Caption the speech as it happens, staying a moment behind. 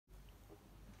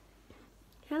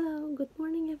Hello, good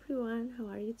morning everyone. How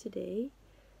are you today?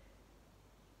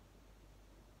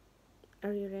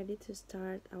 Are you ready to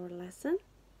start our lesson?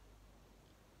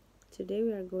 Today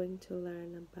we are going to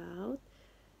learn about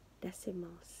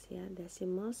decimals,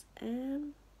 decimals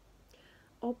and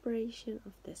operation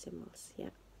of decimals,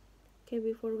 Okay,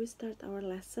 before we start our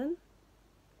lesson,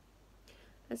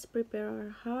 let's prepare our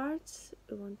hearts.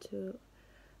 We want to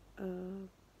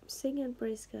sing and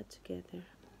praise God together.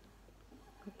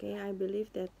 Okay, I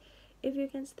believe that if you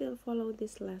can still follow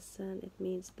this lesson, it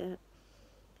means that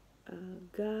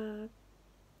God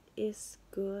is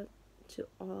good to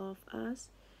all of us,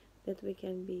 that we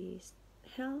can be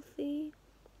healthy,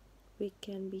 we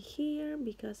can be here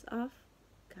because of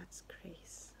God's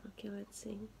grace. Okay, let's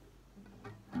sing.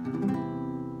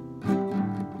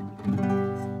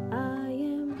 I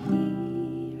am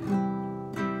here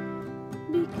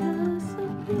because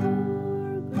of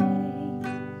your grace.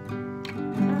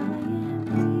 I am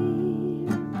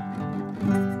here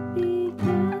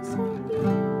because of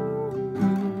your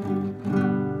love,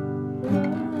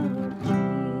 Lord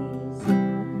Jesus.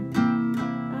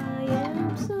 I am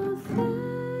so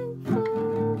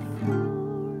thankful for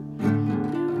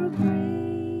your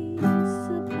grace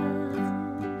abounds.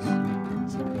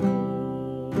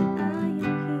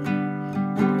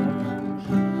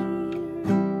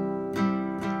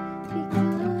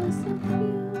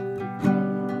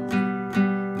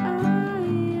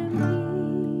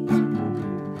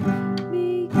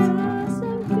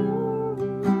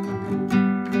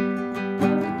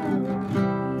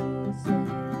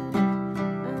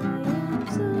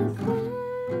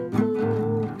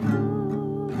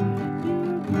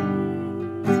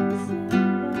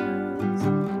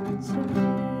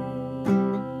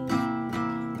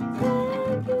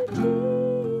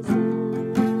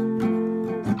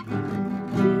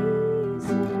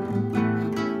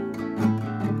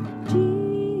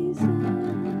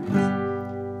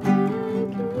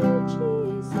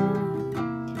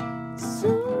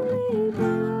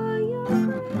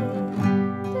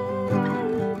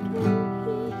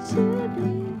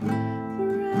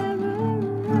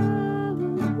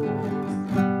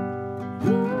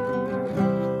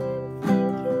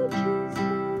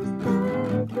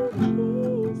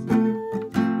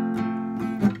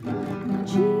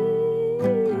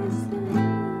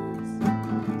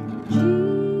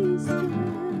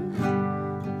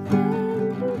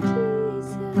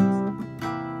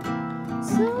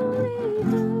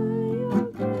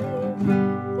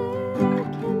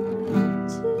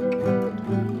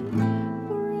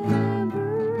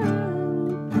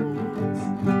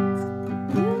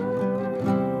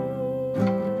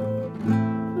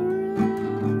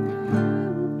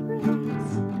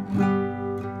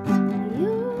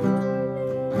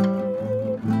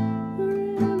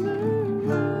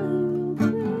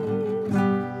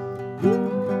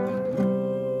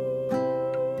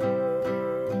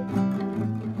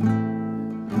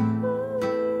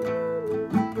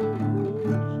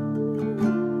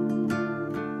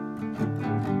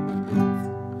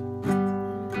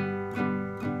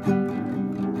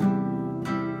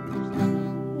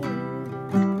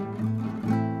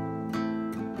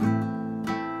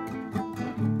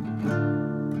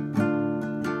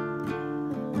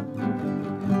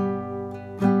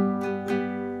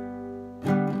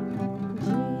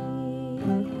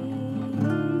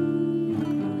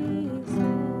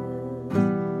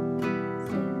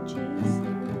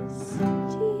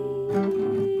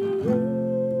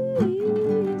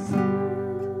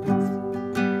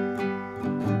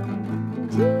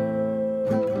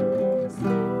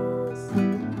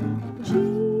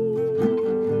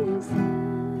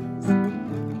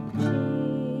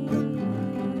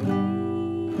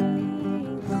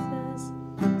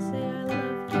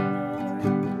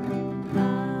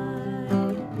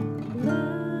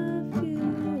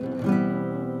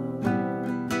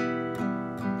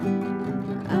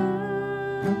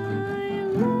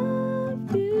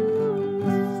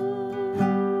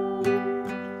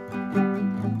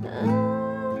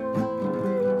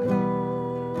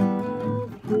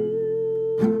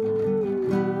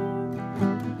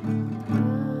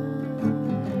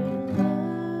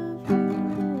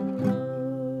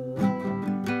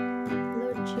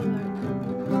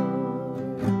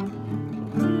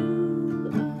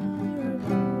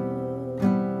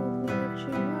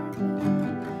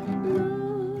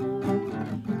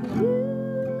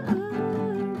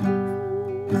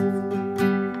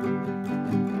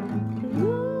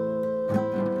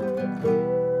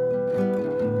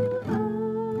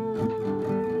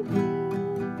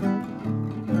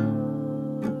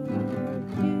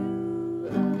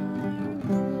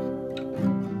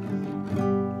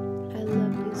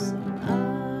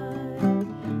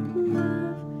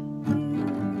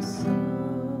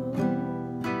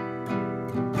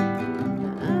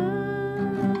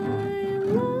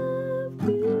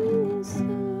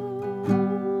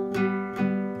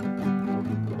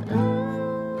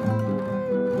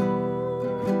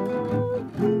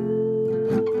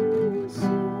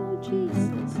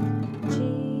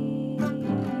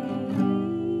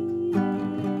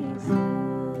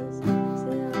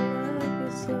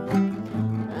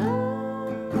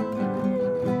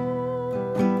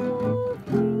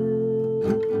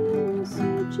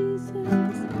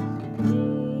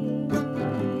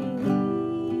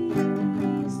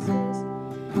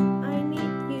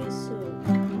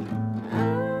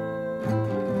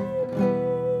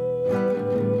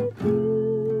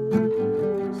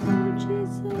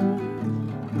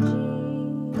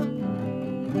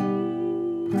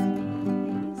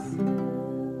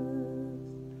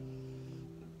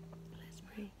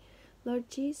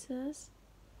 Lord Jesus,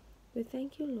 we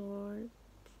thank you, Lord,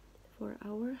 for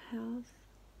our health,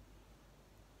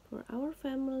 for our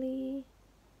family,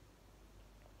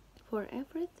 for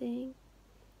everything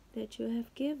that you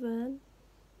have given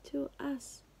to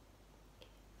us.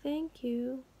 Thank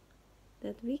you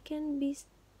that we can be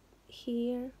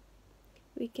here,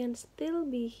 we can still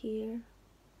be here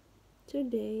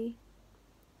today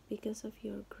because of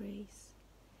your grace,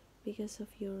 because of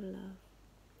your love.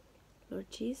 Lord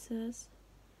Jesus,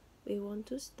 we want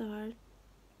to start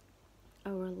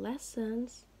our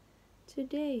lessons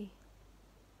today.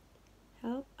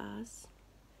 Help us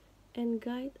and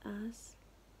guide us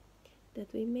that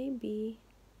we may be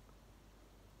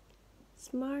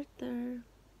smarter,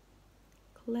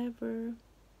 clever,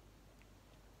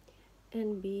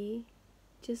 and be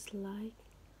just like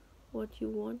what you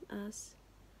want us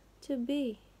to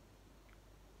be.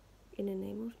 In the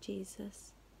name of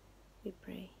Jesus, we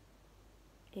pray.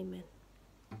 Amen.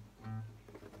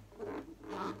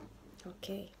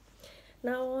 Okay,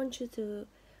 now I want you to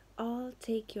all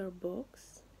take your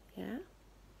books,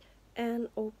 and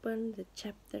open the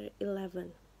chapter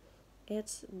 11.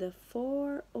 It's the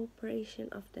 4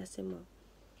 operation of decimal.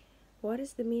 What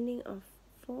is the meaning of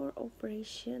 4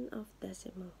 operation of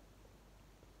decimal?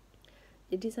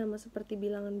 Jadi sama seperti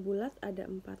bilangan bulat, ada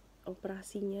 4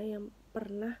 operasinya yang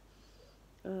pernah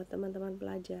teman-teman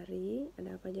pelajari.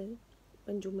 Ada apa aja?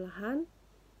 Penjumlahan,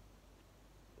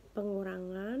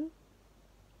 pengurangan,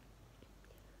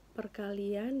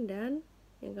 perkalian, dan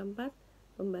yang keempat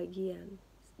pembagian.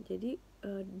 Jadi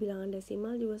bilangan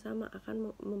desimal juga sama,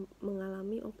 akan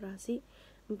mengalami operasi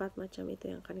 4 macam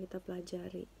itu yang akan kita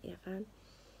pelajari, ya kan?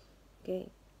 Oke.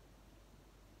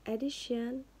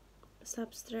 Addition,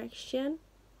 subtraction,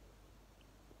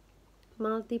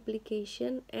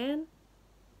 multiplication, and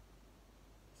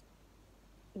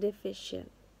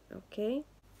division. Okay,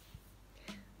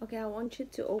 I want you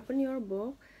to open your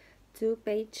book to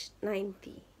page 90.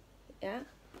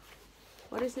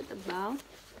 What is it about?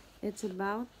 It's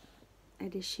about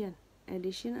addition.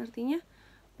 Addition artinya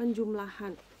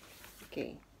penjumlahan.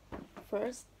 Okay,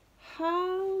 first,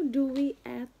 how do we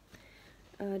add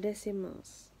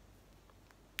decimals?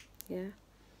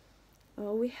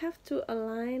 We have to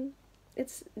align.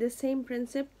 It's the same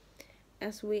principle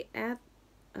as we add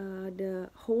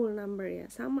the whole number, ya.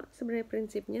 Sama sebenarnya,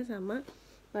 prinsipnya sama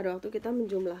pada waktu kita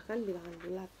menjumlahkan bilangan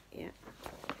bulat, ya.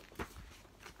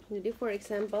 Jadi for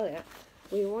example, ya,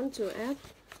 we want to add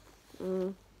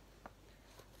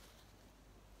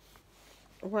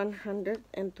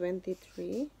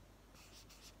 123,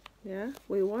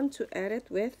 we want to add it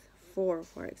with 4,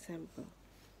 for example.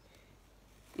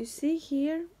 You see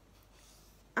here,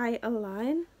 I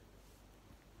align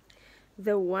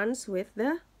the ones with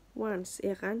the ones,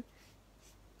 ya kan?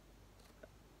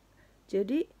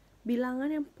 Jadi bilangan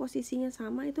yang posisinya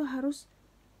sama itu harus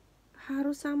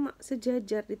sama,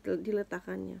 sejajar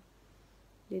diletakkannya.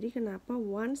 Jadi kenapa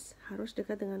ones harus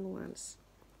dekat dengan ones?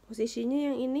 Posisinya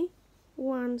yang ini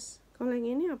ones, kalau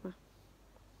yang ini apa?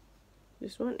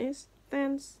 This one is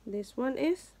tens, this one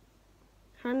is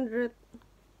 100,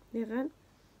 ya kan?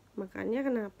 Makanya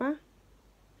kenapa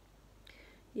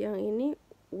yang ini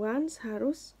ones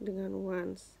harus dengan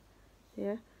ones,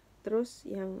 ya. Terus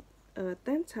yang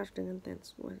tens harus dengan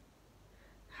tens, 100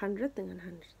 dengan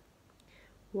 100,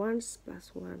 ones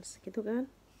plus ones, gitu kan?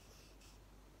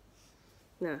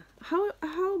 Nah,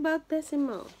 how about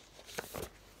decimal?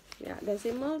 Ya,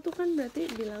 decimal itu kan berarti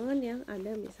bilangan yang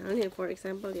ada, misalnya for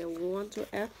example, ya, we want to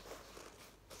add,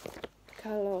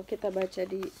 kalau kita baca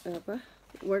di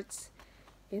words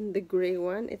in the gray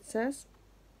one, it says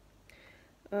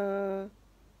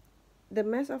the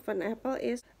mass of an apple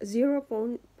is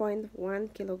 0.1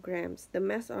 kilograms. The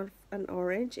mass of an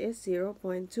orange is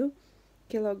 0.2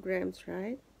 kilograms,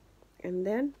 right? And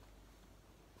then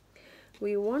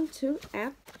we want to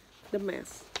add the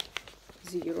mass.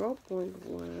 0.1,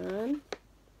 0.1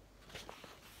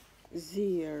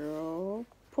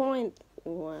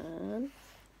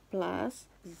 plus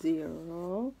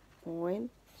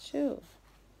 0.2.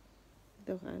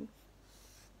 Itu kan?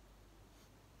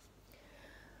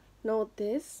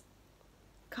 Notice,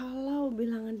 kalau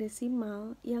bilangan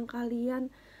desimal yang kalian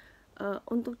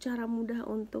untuk cara mudah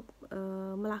untuk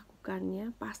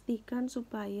melakukannya, pastikan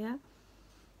supaya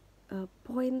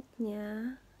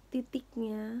poinnya,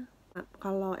 titiknya,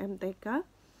 kalau MTK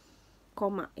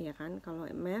koma, ya kan? Kalau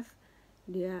math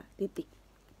dia titik.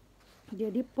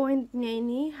 Jadi poinnya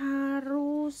ini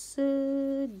harus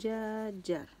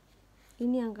sejajar.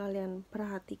 Ini yang kalian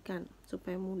perhatikan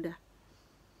supaya mudah.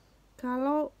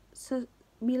 Kalau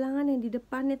bilangan yang di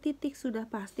depannya titik,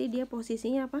 sudah pasti dia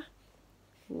posisinya apa?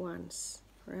 Ones,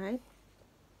 right?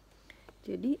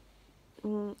 Jadi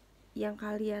yang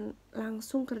kalian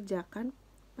langsung kerjakan,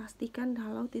 pastikan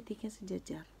kalau titiknya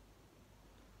sejajar.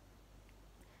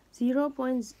 0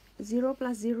 plus 0,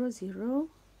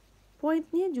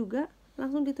 pointnya juga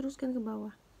langsung diteruskan ke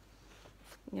bawah,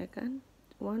 ya kan?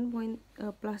 1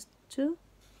 plus 2,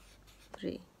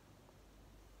 3.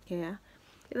 Oke ya,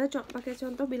 kita pakai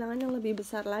contoh bilangan yang lebih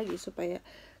besar lagi supaya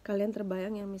kalian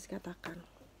terbayang yang Miss katakan.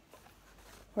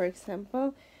 For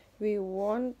example, we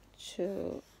want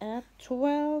to add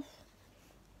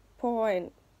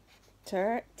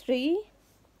 12.3,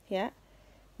 ya.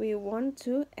 We want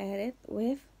to add it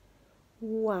with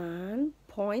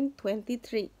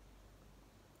 1.23.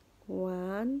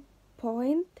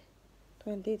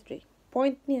 1.23.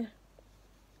 Pointnya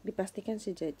dipastikan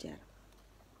sejajar.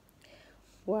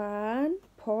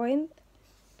 1.23.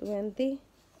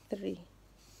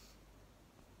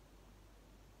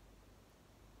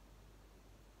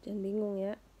 Jangan bingung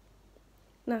ya.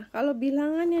 Nah, kalau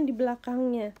bilangan yang di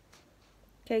belakangnya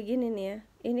kayak gini nih ya.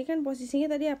 Ini kan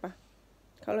posisinya tadi apa?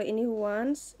 Kalau ini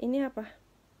ones, ini apa?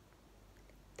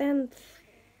 Tenth.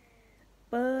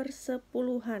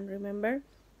 Persepuluhan, remember?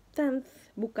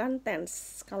 Tenth, bukan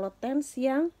tens. Kalau tens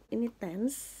yang ini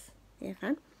tens, ya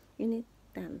kan? Ini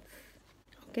tenth.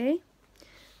 Oke?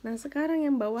 Nah, sekarang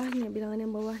yang bawahnya, bilangan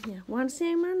yang bawahnya.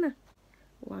 Ones-nya yang mana?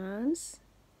 Ones.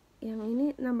 Yang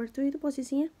ini number 2 itu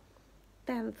posisinya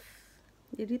tenth.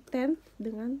 Jadi tenth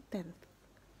dengan tenth.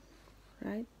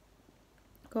 Right?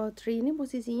 Kalau 3 ini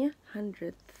posisinya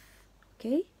hundredth.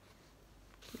 Oke?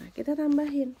 Nah, kita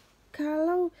tambahin.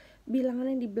 Kalau bilangan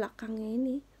yang di belakangnya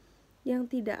ini yang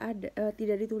tidak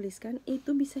dituliskan,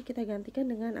 itu bisa kita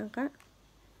gantikan dengan angka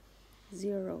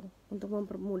 0 untuk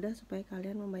mempermudah supaya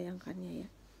kalian membayangkannya ya.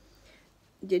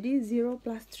 Jadi 0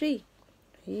 plus 3.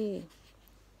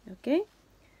 Oke.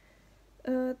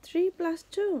 3 plus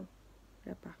 2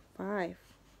 berapa? 5.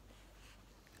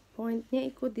 Pointnya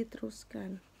ikut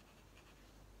diteruskan.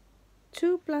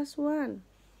 2 plus 1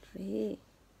 3.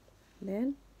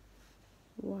 Then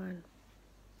 1.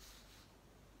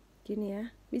 Gini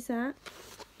ya, bisa.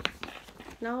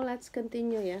 Now let's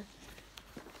continue ya.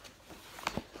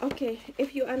 Okay,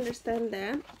 if you understand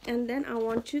that, and then I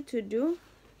want you to do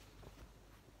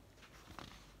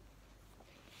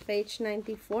page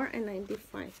 94 and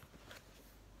 95.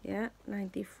 Ya,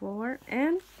 94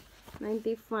 and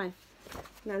 95.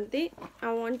 Nanti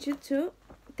I want you to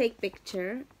take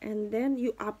picture and then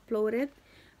you upload it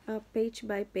page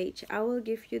by page. I will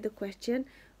give you the question.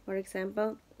 For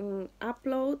example,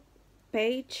 upload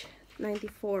page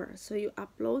 94. So you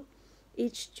upload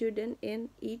each student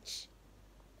in each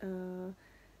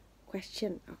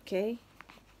question. Okay.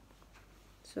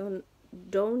 So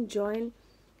don't join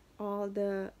all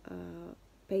the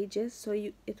pages, so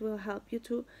it will help you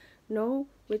to know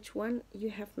which one you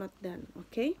have not done.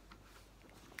 Okay.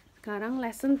 Sekarang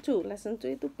lesson 2. Lesson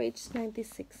 2 itu page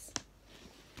 96.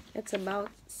 It's about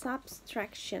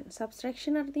subtraction.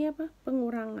 Subtraction artinya apa?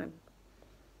 Pengurangan.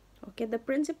 Okay, the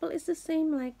principle is the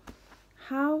same like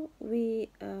how we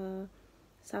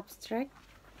subtract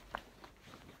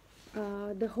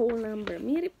the whole number.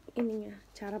 Mirip ininya,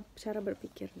 cara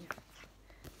berpikirnya.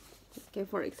 Okay,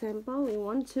 for example, we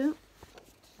want to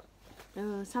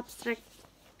subtract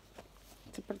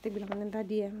seperti bilangan yang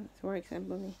tadi ya. For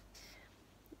example nih.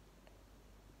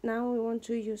 Now we want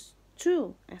to use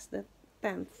 2 as the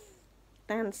tens.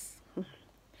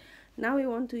 Now we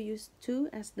want to use 2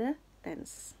 as the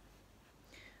tens.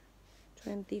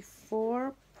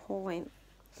 24.7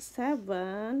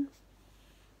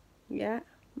 ya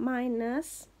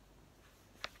minus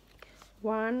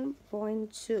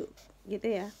 1.2 gitu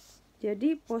ya.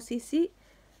 Jadi posisi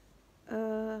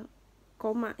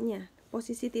komanya,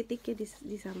 posisi titiknya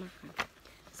disamakan.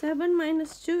 7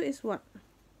 minus 2 is what?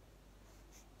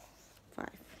 5.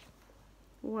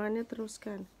 1 nya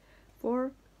teruskan. 4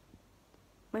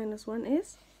 minus 1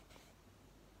 is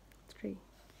 3.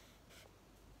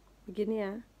 Begini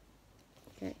ya.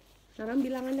 Oke. Sekarang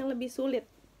bilangan yang lebih sulit.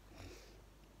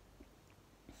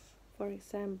 For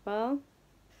example,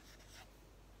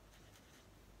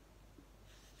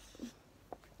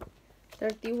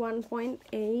 (31.8)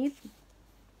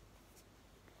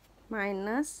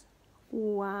 minus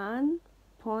 1.17,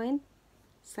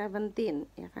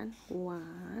 ya kan?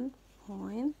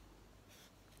 1.17,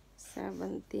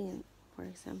 for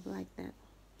example like that.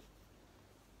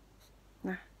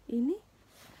 Nah, ini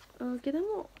kita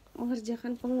mau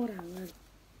mengerjakan pengurangan.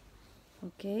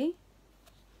 Okay,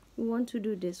 we want to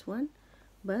do this one,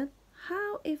 but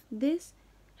how if this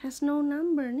has no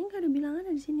number? Ini nggak ada bilangan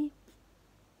di sini.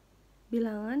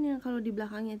 Bilangan yang kalau di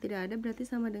belakangnya tidak ada berarti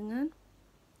sama dengan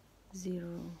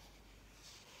 0.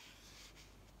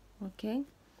 Oke.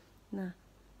 Nah,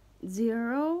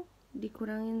 0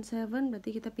 dikurangin 7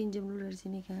 berarti kita pinjam dulu dari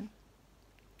sini kan.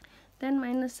 10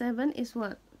 minus 7 is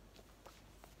what?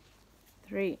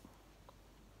 3.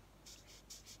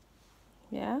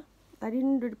 Ya, tadi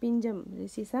ini udah dipinjam,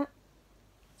 jadi sisa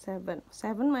 7.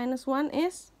 7 minus 1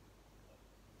 is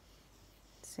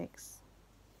 6.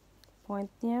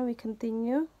 Pointnya we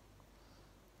continue.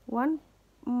 1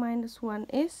 minus 1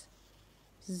 is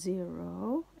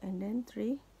 0, and then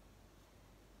 3.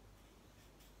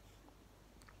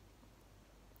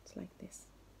 It's like this.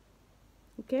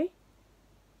 Okay?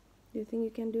 Do you think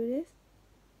you can do this?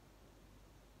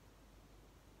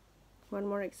 One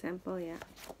more example, yeah.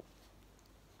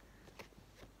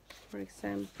 For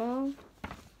example,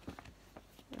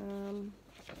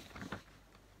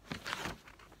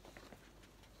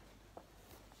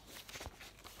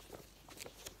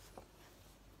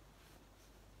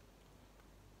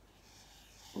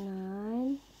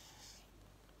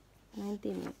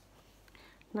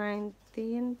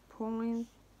 19.1,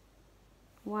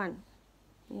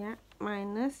 ya,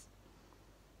 minus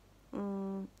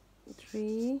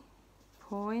 3.93.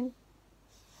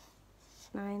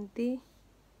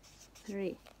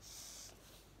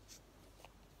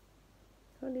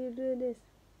 How do you do this?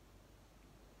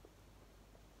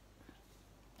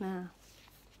 Nah,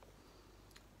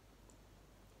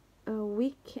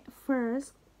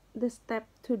 first the step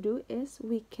to do is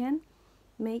we can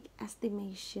make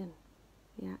estimation.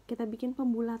 Ya, kita bikin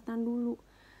pembulatan dulu.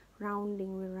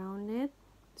 Rounding, we round it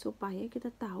supaya kita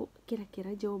tahu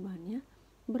kira-kira jawabannya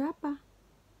berapa.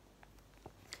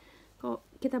 Kalau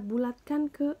kita bulatkan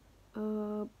ke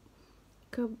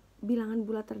bilangan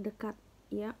bulat terdekat,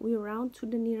 ya, we round to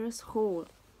the nearest whole.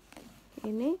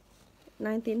 Ini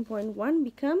 19.1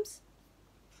 becomes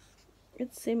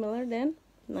it's similar than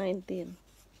 19.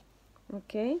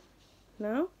 Okay,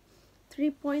 now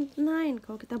 3.9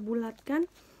 kalau kita bulatkan,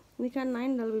 ini kan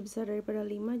 9 udah lebih besar daripada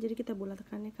 5, jadi kita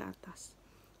bulatkannya ke atas.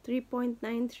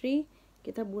 3.93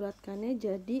 kita bulatkannya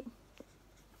jadi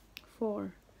 4.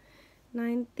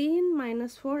 19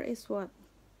 minus 4 is what?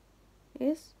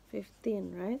 Is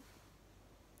 15, right?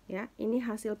 Ya, ini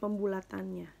hasil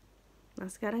pembulatannya. Nah,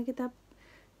 sekarang kita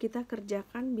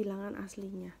kerjakan bilangan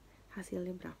aslinya.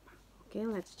 Hasilnya berapa? Okay,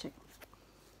 let's check.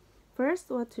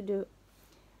 First, what to do?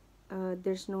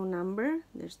 There's no number,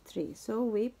 there's 3. So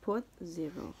we put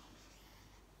 0.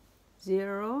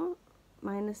 0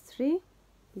 minus 3,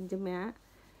 pinjam ya.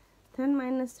 10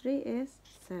 minus 3 is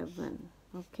 7.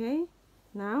 Okay,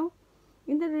 now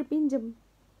ini dari pinjam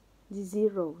di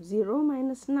 0. 0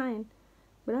 minus 9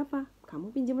 berapa?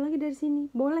 Kamu pinjam lagi dari sini.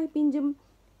 Boleh pinjam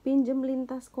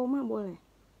lintas koma, boleh.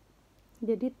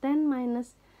 Jadi 10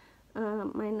 minus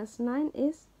 9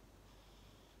 is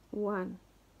 1.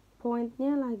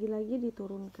 Pointnya lagi-lagi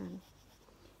diturunkan.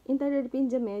 Ini tadi udah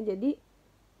dipinjam ya, jadi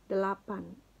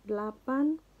 8.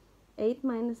 8, 8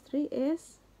 minus 3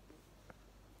 is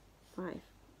 5.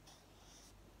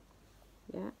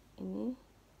 Ya, ini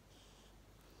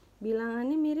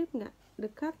bilangannya mirip nggak?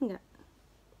 Dekat nggak?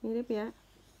 Mirip ya.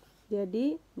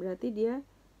 Jadi berarti dia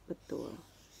betul.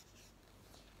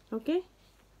 Oke?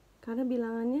 Karena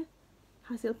bilangannya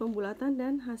hasil pembulatan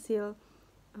dan hasil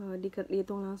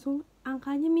dihitung langsung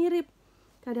angkanya mirip.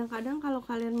 Kadang-kadang kalau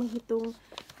kalian menghitung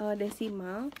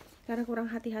desimal karena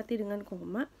kurang hati-hati dengan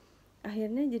koma,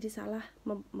 akhirnya jadi salah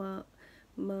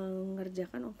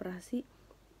mengerjakan operasi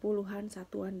puluhan,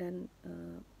 satuan, dan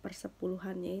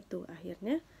persepuluhannya itu.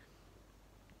 Akhirnya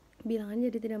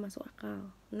bilangannya jadi tidak masuk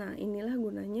akal. Nah, inilah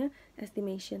gunanya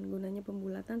estimation, gunanya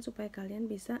pembulatan supaya kalian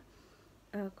bisa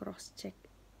cross check,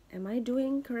 am I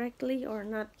doing correctly or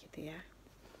not, gitu ya.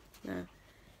 Nah,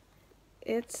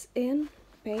 it's in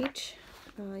page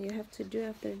you have to do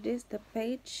after this the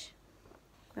page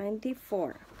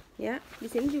 94, ya. Di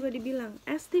sini juga dibilang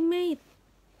estimate.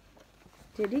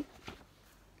 Jadi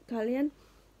kalian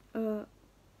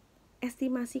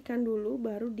estimasikan dulu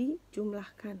baru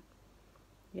dijumlahkan,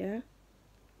 ya,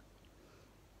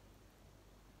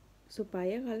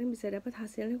 supaya kalian bisa dapat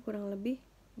hasilnya kurang lebih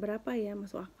berapa ya,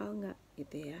 masuk akal nggak,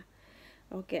 gitu ya.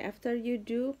 Oke, after you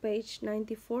do page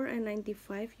 94 and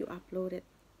 95, you upload it.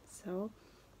 So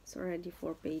it's already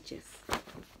 4 pages.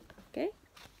 Okay?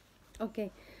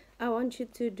 Okay, I want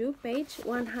you to do page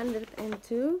 102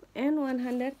 and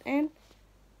 103,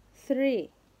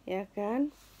 ya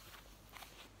kan?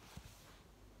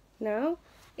 Now,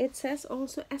 it says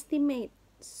also estimate.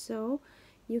 So,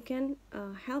 you can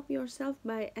help yourself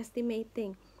by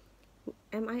estimating.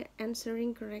 Am I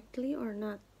answering correctly or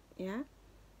not? Yeah?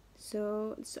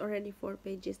 So, it's already 4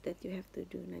 pages that you have to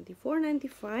do. 94,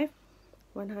 95,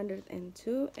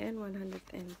 102 and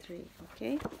 103.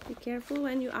 Okay, be careful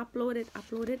when you upload it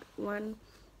one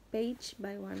page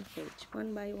by one page,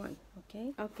 one by one.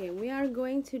 Okay, we are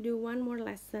going to do one more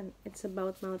lesson. It's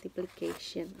about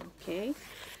multiplication. Okay,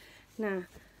 nah,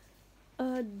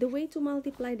 the way to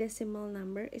multiply decimal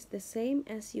number is the same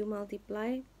as you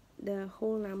multiply the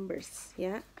whole numbers,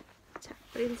 ya.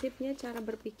 Prinsipnya, cara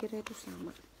berpikirnya itu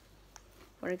sama.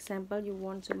 For example, you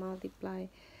want to multiply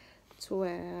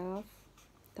 12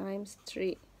 times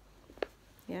 3.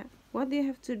 Yeah, what do you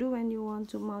have to do when you want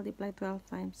to multiply 12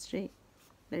 times 3?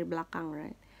 Dari belakang,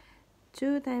 right?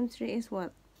 2 times 3 is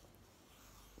what?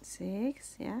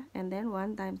 6, yeah. And then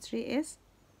 1 times 3 is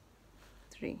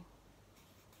 3.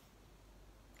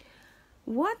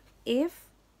 What if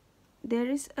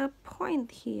there is a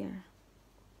point here?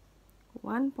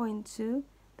 1.2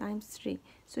 times 3.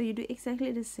 So you do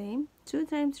exactly the same. 2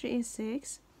 times 3 is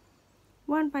 6.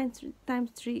 1 times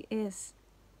 3 is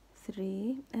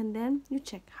 3. And then you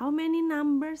check how many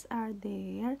numbers are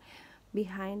there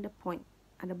behind the point.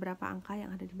 Ada berapa angka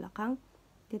yang ada di belakang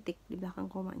titik, di belakang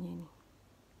komanya ini?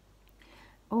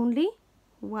 Only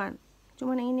 1.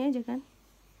 Cuma yang ini aja kan?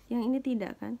 Yang ini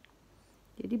tidak kan?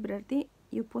 Jadi berarti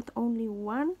you put only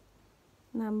 1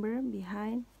 number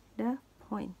behind the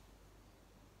point.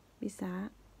 Bisa?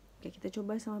 Oke, kita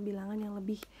coba sama bilangan yang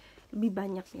lebih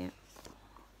banyak ya.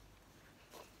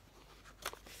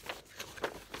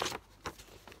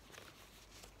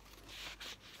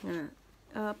 Nah,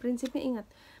 prinsipnya ingat,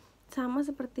 sama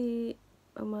seperti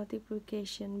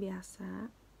multiplication biasa,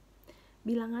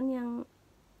 bilangan yang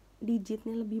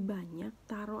digitnya lebih banyak,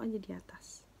 taruh aja di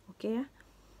atas. Oke ya?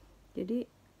 Jadi,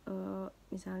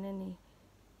 misalnya nih,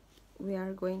 we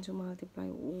are going to multiply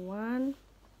 1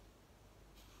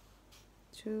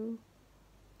 to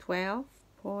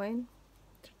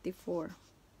 12.34.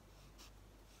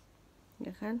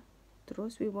 Ya kan?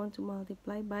 Terus we want to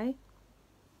multiply by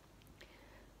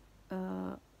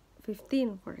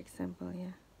 15 for example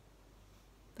ya.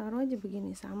 Taruh aja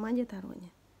begini, sama aja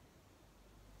taruhnya.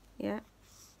 Ya.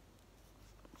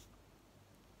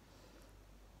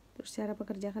 Terus cara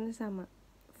pekerjaannya sama.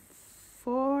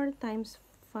 4 times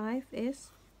 5 is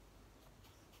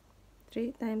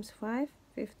 3 times 5,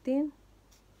 15,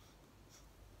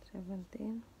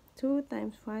 17. 2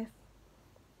 times 5,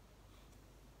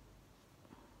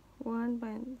 1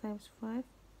 times 5,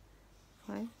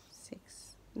 5,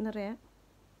 6. Bener ya?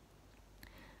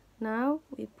 Now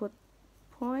we put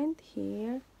point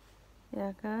here,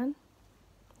 ya kan?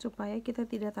 Supaya kita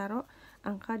tidak taruh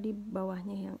angka di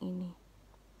bawahnya yang ini.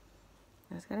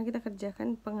 Nah, sekarang kita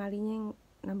kerjakan pengalinya yang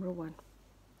number 1.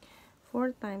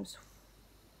 4 times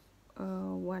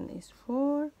 1 is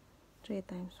 4, 3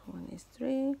 times 1 is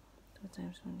 3, 2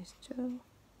 times 1 is 2,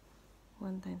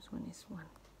 1 times 1 is 1.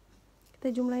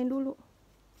 Kita jumlahin dulu.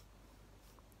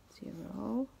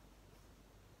 0,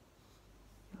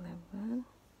 11,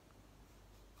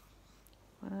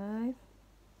 5,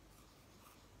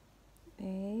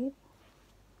 8,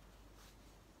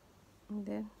 and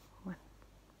then 1.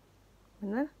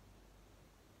 Benar?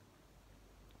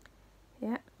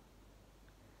 Ya.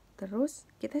 Terus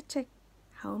kita cek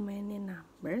how many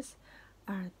numbers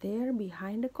are there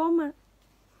behind the comma.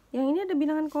 Yang ini ada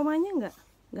bilangan komanya nggak?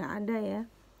 Nggak ada ya.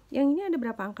 Yang ini ada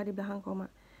berapa angka di belakang koma?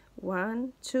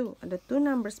 1, 2. Ada 2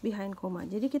 numbers behind comma.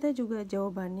 Jadi kita juga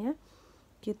jawabannya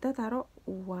kita taruh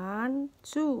 1,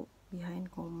 2 behind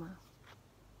comma.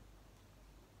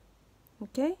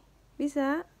 Oke?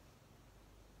 Bisa?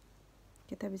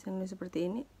 Kita bisa nulis seperti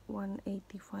ini,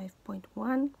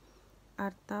 185.1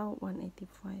 atau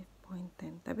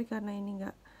 185.10. Tapi karena ini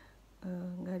nggak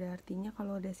ada artinya,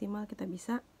 kalau desimal kita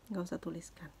bisa nggak usah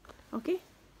tuliskan. Oke?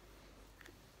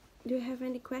 Do you have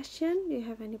any question? Do you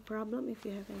have any problem? If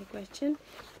you have any question,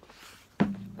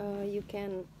 you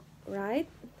can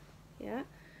write, yeah,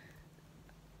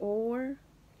 or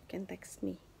you can text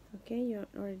me. Okay, you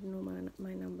already know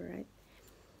my number, right?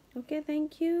 Okay,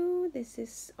 thank you. This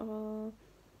is all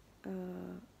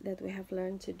that we have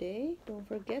learned today. Don't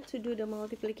forget to do the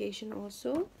multiplication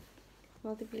also.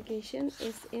 Multiplication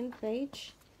is in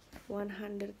page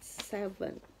 107.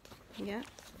 Yeah,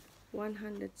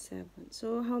 107.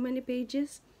 So how many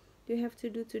pages do you have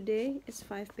to do today? It's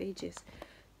 5 pages.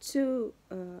 2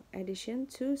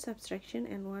 addition, 2 subtraction,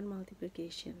 and 1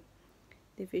 multiplication.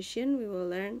 Division we will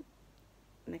learn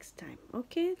next time.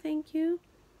 Okay, thank you.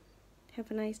 Have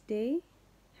a nice day.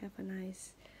 Have a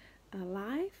nice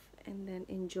life, and then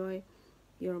enjoy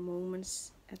your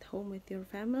moments at home with your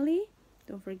family.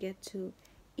 Don't forget to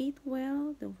eat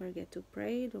well. Don't forget to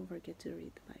pray. Don't forget to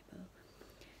read the Bible.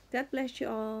 God bless you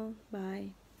all.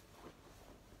 Bye.